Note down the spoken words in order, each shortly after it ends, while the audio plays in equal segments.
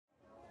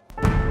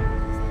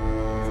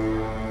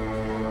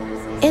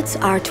It's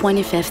our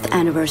 25th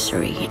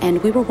anniversary,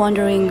 and we were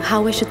wondering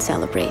how we should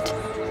celebrate.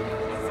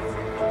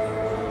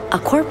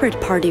 A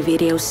corporate party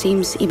video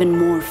seems even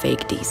more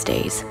fake these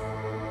days.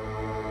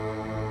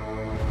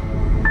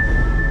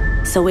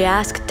 So we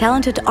asked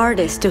talented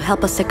artists to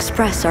help us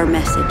express our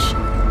message.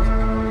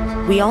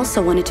 We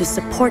also wanted to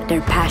support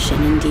their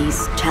passion in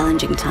these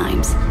challenging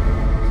times,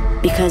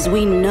 because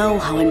we know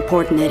how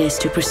important it is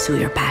to pursue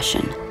your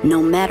passion,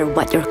 no matter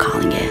what your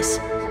calling is.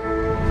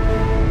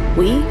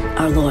 We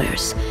are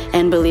lawyers,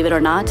 and believe it or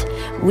not,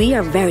 we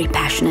are very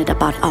passionate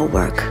about our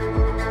work.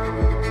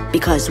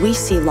 Because we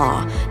see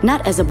law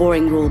not as a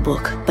boring rule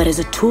book, but as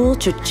a tool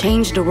to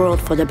change the world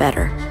for the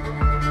better.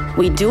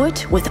 We do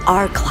it with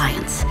our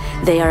clients.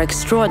 They are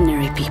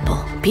extraordinary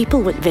people,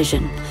 people with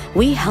vision.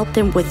 We help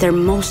them with their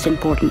most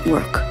important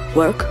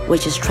work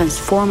which is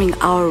transforming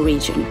our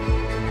region.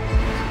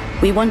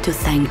 We want to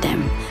thank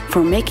them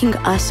for making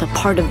us a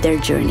part of their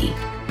journey,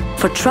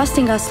 for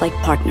trusting us like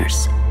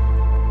partners,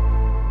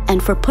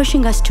 and for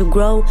pushing us to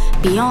grow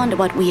beyond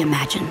what we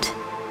imagined.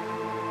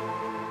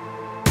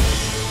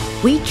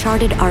 We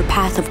charted our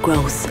path of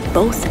growth,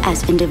 both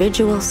as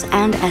individuals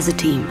and as a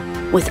team,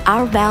 with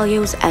our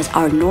values as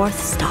our North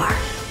Star.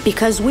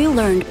 Because we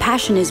learned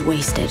passion is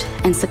wasted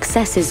and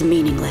success is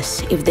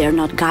meaningless if they're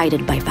not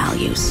guided by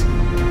values.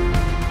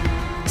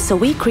 So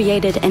we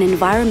created an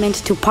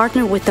environment to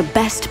partner with the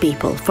best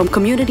people from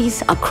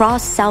communities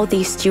across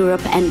Southeast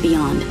Europe and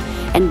beyond,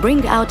 and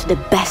bring out the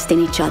best in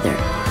each other.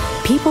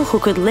 People who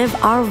could live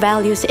our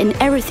values in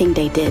everything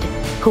they did,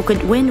 who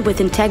could win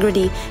with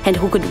integrity, and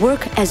who could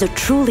work as a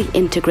truly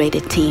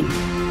integrated team,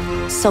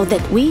 so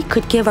that we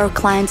could give our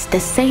clients the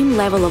same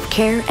level of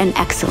care and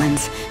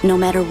excellence, no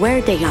matter where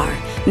they are,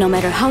 no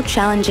matter how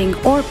challenging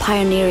or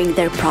pioneering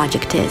their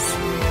project is.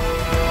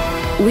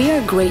 We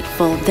are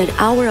grateful that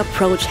our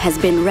approach has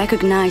been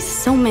recognized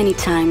so many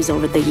times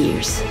over the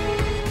years.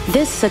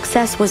 This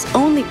success was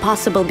only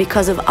possible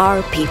because of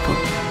our people.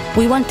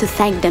 We want to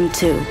thank them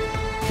too.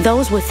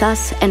 Those with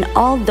us and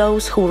all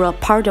those who were a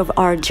part of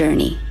our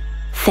journey.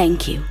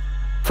 Thank you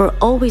for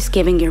always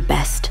giving your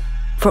best,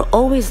 for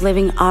always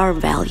living our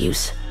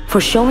values,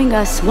 for showing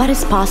us what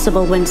is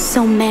possible when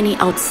so many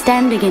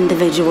outstanding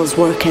individuals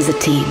work as a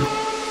team.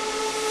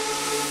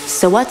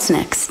 So what's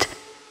next?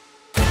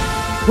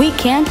 We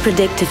can't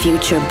predict the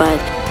future, but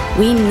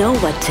we know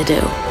what to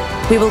do.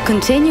 We will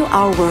continue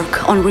our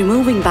work on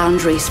removing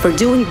boundaries for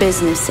doing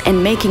business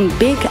and making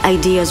big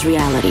ideas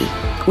reality.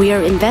 We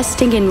are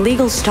investing in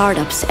legal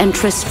startups and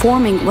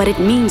transforming what it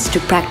means to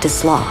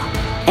practice law.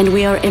 And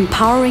we are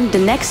empowering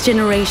the next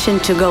generation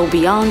to go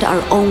beyond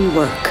our own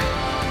work.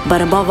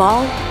 But above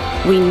all,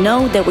 we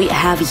know that we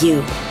have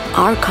you,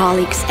 our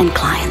colleagues and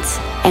clients.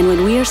 And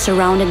when we are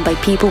surrounded by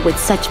people with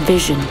such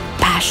vision,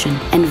 passion,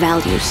 and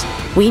values,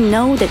 we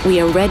know that we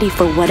are ready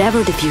for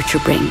whatever the future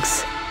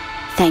brings.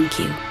 Thank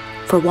you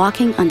for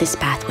walking on this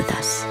path with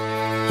us.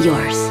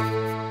 Yours,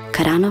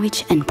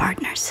 Karanović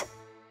Partners.